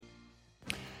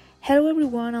Hello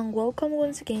everyone and welcome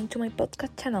once again to my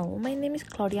podcast channel. My name is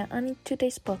Claudia and in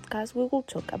today's podcast we will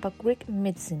talk about Greek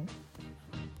medicine.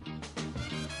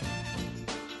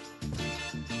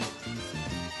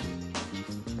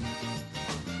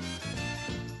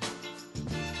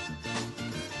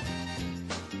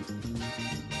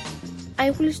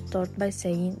 I will start by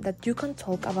saying that you can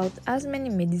talk about as many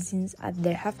medicines as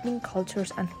there have been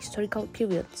cultures and historical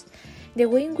periods. The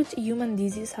way in which human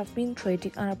diseases have been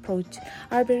treated and approached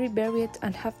are very varied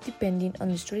and have depended on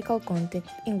the historical context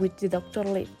in which the doctor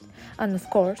lived, and of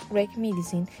course, Greek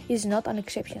medicine is not an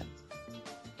exception.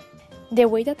 The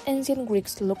way that ancient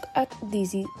Greeks looked at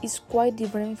disease is quite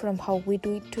different from how we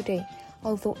do it today,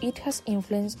 although it has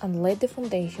influenced and laid the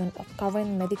foundation of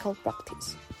current medical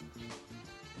practice.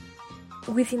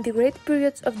 Within the great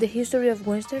periods of the history of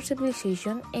Western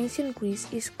civilization, ancient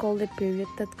Greece is called the period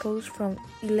that goes from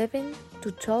 11th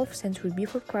to 12th century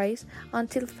before Christ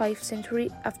until 5th century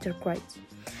after Christ.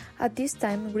 At this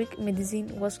time, Greek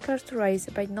medicine was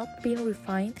characterized by not being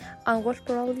refined and was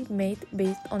probably made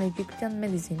based on Egyptian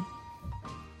medicine.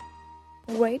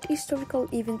 Great historical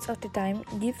events of the time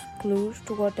give clues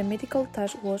to what the medical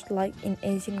task was like in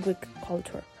ancient Greek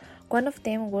culture. One of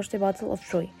them was the Battle of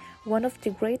Troy, one of the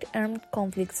great armed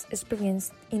conflicts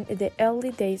experienced in the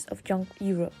early days of young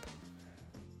Europe.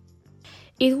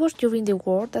 It was during the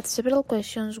war that several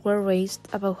questions were raised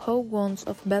about how wounds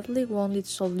of badly wounded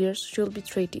soldiers should be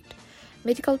treated.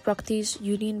 Medical practice,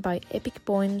 united by epic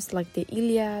poems like the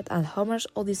Iliad and Homer's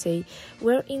Odyssey,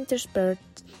 were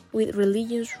interspersed with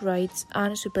religious rites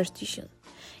and superstition.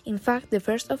 In fact, the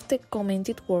first of the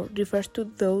commented word refers to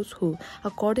those who,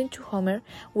 according to Homer,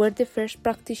 were the first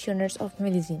practitioners of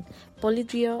medicine,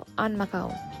 Polydrio and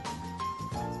Macaon.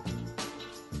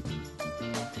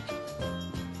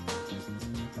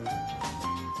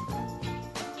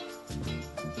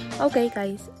 Okay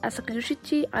guys, as a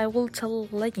curiosity I will tell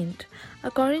a legend.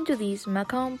 According to this,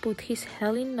 Macaon put his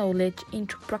healing knowledge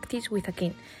into practice with a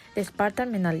king, the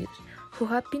Spartan Menalius, who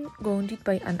had been wounded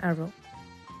by an arrow.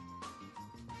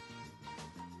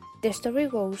 The story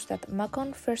goes that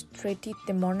Macaon first treated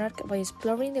the monarch by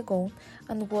exploring the wound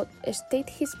and what state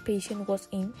his patient was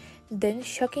in, then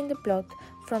shocking the blood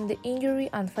from the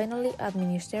injury and finally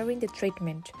administering the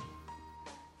treatment.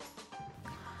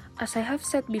 As I have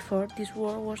said before, this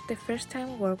war was the first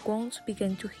time where wounds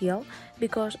began to heal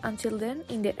because until then,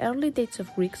 in the early days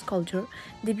of Greek culture,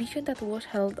 the vision that was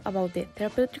held about the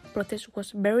therapeutic process was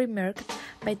very marked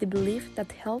by the belief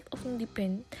that health often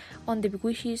depended on the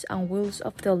wishes and wills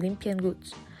of the Olympian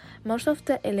gods. Most of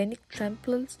the Hellenic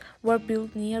temples were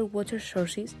built near water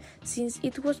sources, since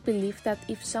it was believed that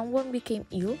if someone became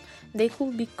ill, they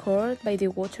could be cured by the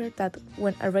water that,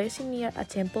 when arising near a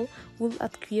temple, would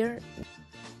acquire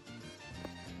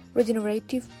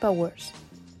regenerative powers.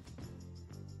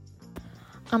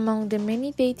 Among the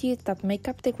many deities that make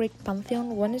up the Greek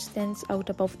pantheon, one stands out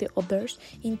above the others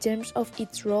in terms of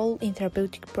its role in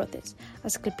therapeutic process,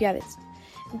 Asclepiades.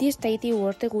 This deity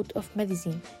was the god of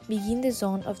medicine, being the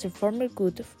son of the former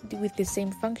god with the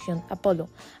same function, Apollo,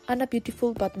 and a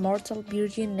beautiful but mortal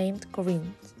virgin named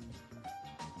Corinne.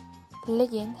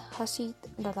 Legend has it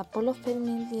that Apollo fell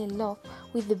madly in love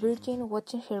with the virgin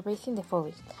watching her bathe in the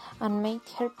forest, and made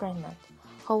her pregnant.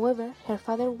 However, her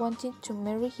father wanted to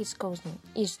marry his cousin,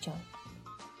 Ixion.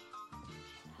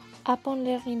 Upon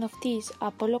learning of this,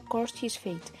 Apollo cursed his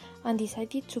fate, and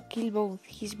decided to kill both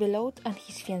his beloved and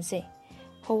his fiancée.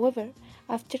 However,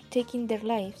 after taking their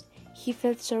lives, he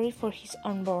felt sorry for his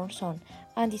unborn son,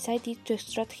 and decided to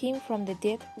extract him from the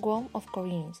dead womb of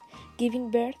Corinne,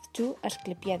 giving birth to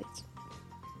Asclepiades.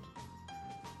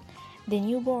 The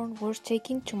newborn was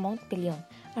taken to Mount Pelion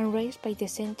and raised by the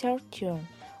centaur Chiron,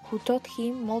 who taught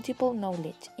him multiple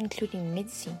knowledge, including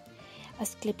medicine.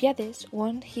 Asclepiades,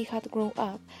 when he had grown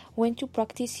up, went to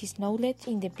practice his knowledge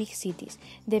in the big cities,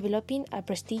 developing a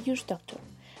prestigious doctor.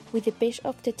 With the pace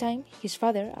of the time, his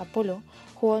father, Apollo,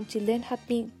 who until then had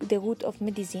been the god of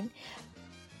medicine,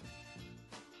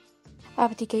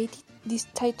 abdicated this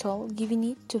title, giving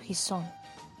it to his son.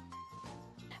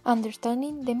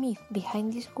 Understanding the myth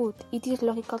behind this god, it is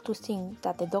logical to think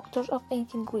that the doctors of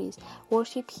ancient Greece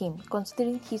worshipped him,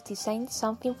 considering his design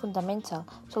something fundamental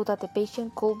so that the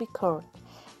patient could be cured.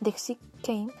 The sick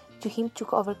came to him to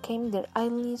overcome their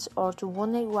illness or to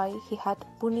wonder why he had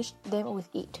punished them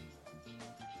with it.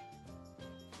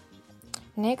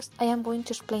 Next, I am going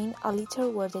to explain a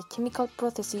little where the chemical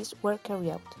processes were carried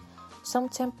out. Some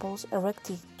temples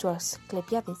erected to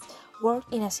Asclepiades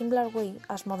worked in a similar way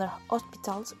as modern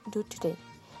hospitals do today.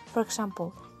 For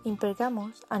example, in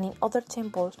Pergamos and in other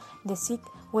temples, the sick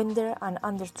went there and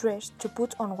underdressed to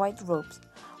put on white robes.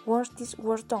 Once this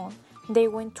was done, They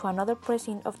went to another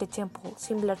precinct of the temple,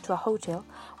 similar to a hotel,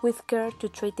 with care to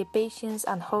treat the patients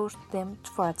and host them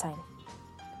for a time.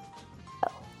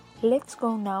 Let's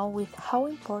go now with how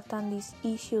important this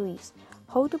issue is.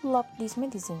 How to develop this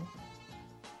medicine?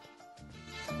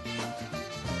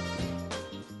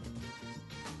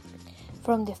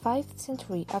 From the 5th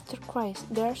century after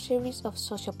Christ, there are a series of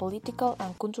socio-political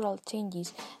and cultural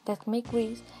changes that make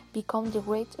Greece become the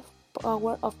great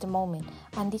power of the moment,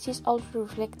 and this is also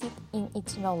reflected in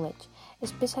its knowledge,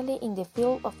 especially in the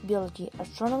field of biology,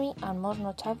 astronomy, and most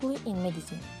notably in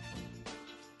medicine.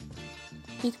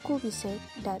 It could be said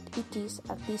that it is,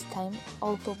 at this time,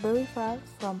 although very far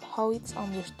from how it's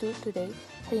understood today,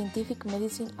 scientific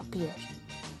medicine appears.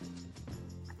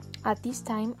 At this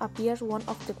time appears one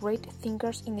of the great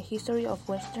thinkers in the history of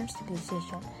Western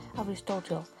civilization,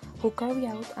 Aristotle, who carried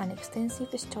out an extensive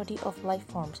study of life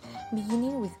forms,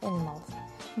 beginning with animals.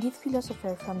 This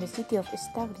philosopher from the city of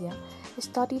Staglia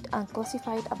studied and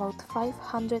classified about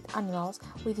 500 animals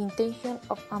with the intention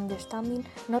of understanding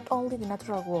not only the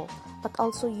natural world, but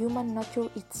also human nature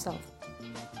itself.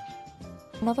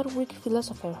 Another Greek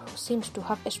philosopher who seems to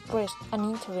have expressed an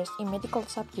interest in medical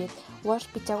subjects was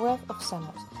Pythagoras of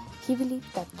Samos. He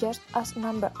believed that just as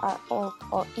numbers are odd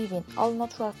or even all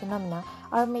natural phenomena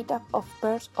are made up of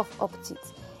pairs of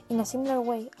opposites. In a similar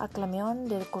way, Cleméon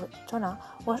de Cortona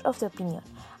was of the opinion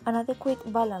an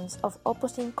adequate balance of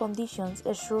opposing conditions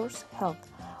assures health.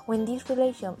 When this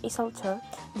relation is altered,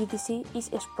 the disease is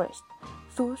expressed.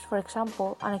 Thus, for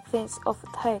example, an excess of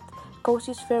heat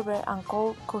causes fever and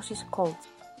cold causes cold.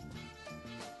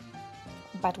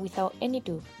 But without any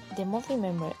doubt, the most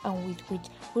remembered and with which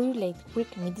we relate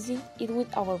Greek medicine is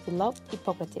with our beloved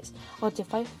Hippocrates of the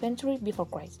 5th century before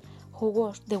Christ, who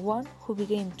was the one who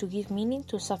began to give meaning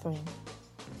to suffering.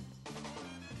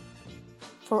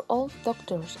 For all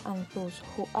doctors and those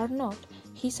who are not,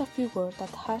 he is a figure that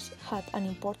has had an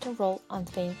important role and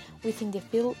fame within the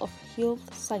field of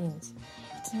health science.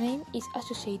 Its name is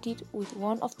associated with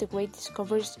one of the great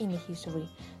discoveries in history,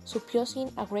 supposing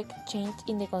a great change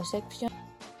in the conception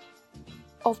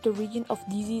of the origin of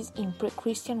disease in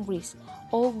pre-Christian Greece.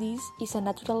 All this is a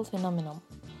natural phenomenon.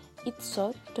 It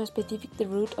sought to specify the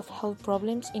root of health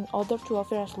problems in order to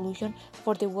offer a solution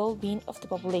for the well-being of the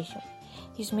population.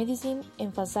 His medicine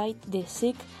emphasized the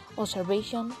sick,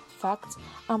 observation, facts,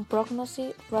 and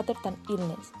prognosis rather than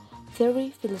illness, theory,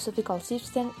 philosophical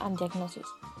system, and diagnosis.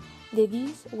 The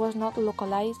disease was not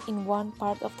localized in one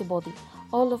part of the body,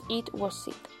 all of it was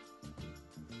sick.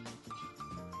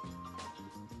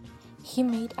 He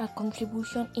made a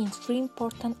contribution in three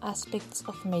important aspects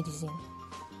of medicine.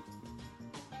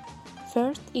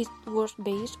 First, it was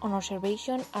based on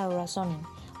observation and reasoning,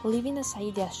 leaving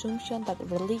aside the assumption that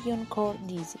religion caused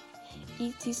disease.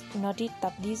 It is noted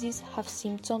that diseases have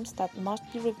symptoms that must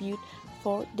be reviewed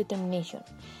for determination.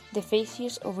 The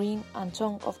faces, ring, and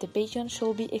tongue of the patient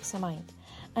should be examined,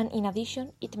 and in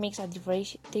addition, it makes a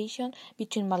differentiation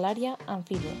between malaria and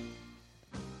fever.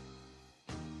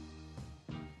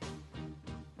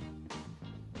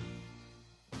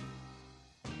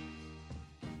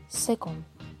 Second,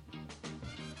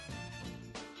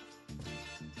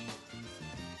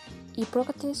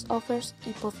 Hippocrates offers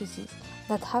hypotheses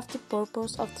that have the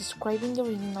purpose of describing the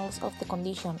originals of the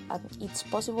condition and its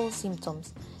possible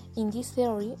symptoms. In this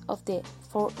theory of the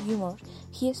four humors,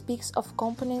 he speaks of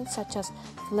components such as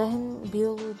phlegm,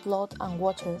 bile, blood, and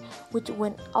water, which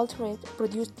when altered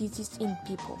produce disease in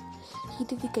people. He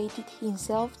dedicated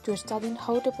himself to studying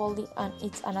how the body and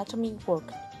its anatomy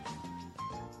work.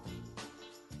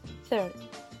 Third,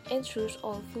 ensures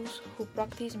all those who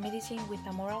practice medicine with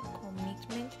a moral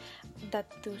commitment that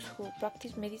those who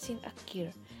practice medicine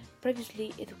acquire.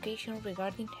 Previously, education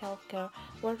regarding healthcare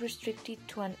was restricted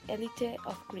to an elite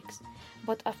of Greeks,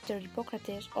 but after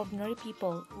Hippocrates, ordinary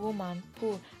people, women,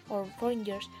 poor, or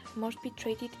foreigners must be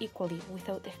treated equally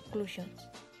without exclusions.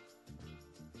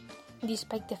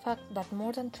 Despite the fact that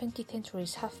more than 20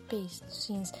 centuries have passed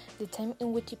since the time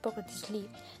in which Hippocrates lived,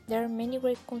 there are many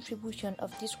great contributions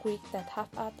of this Greek that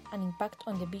have had an impact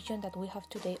on the vision that we have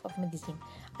today of medicine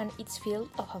and its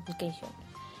field of application.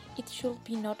 It should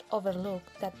be not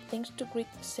overlooked that thanks to Greek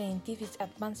scientific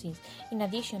advances, in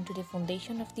addition to the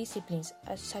foundation of disciplines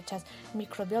such as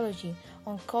microbiology,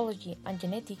 oncology, and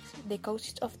genetics, the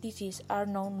causes of disease are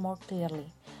known more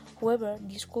clearly. However,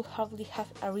 this could hardly have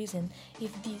arisen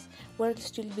if these were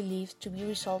still believed to be a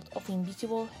result of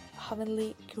invisible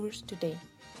heavenly cures today.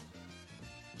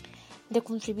 The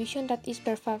contribution that is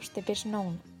perhaps the best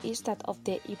known is that of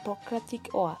the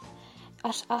Hippocratic Oath.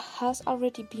 As has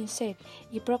already been said,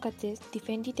 Hippocrates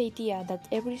defended the idea that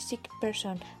every sick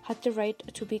person had the right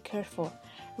to be cared for.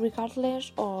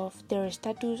 regardless of their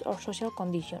status or social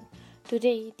condition.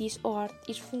 Today, this art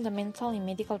is fundamental in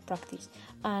medical practice,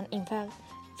 and in fact,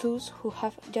 those who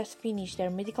have just finished their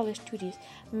medical studies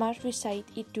must recite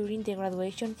it during the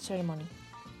graduation ceremony.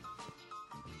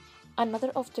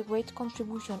 Another of the great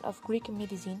contributions of Greek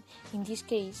medicine, in this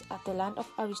case at the land of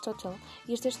Aristotle,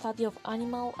 is the study of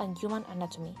animal and human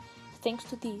anatomy. Thanks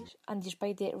to this, and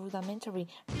despite the rudimentary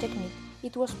technique,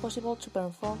 it was possible to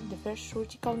perform the first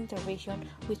surgical intervention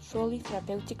with truly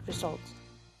therapeutic results.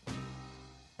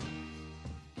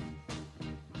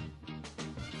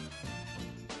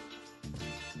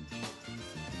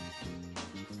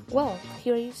 Well,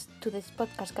 here is today's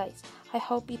podcast, guys. I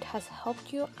hope it has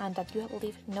helped you and that you have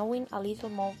left knowing a little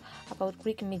more about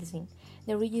Greek medicine,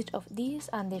 the origins of this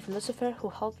and the philosopher who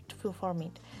helped to form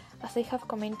it. As I have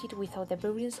commented, without the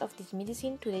brilliance of this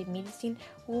medicine, today's medicine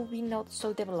would be not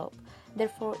so developed.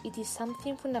 Therefore, it is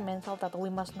something fundamental that we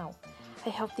must know. I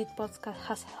hope this podcast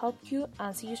has helped you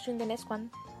and see you soon in the next one.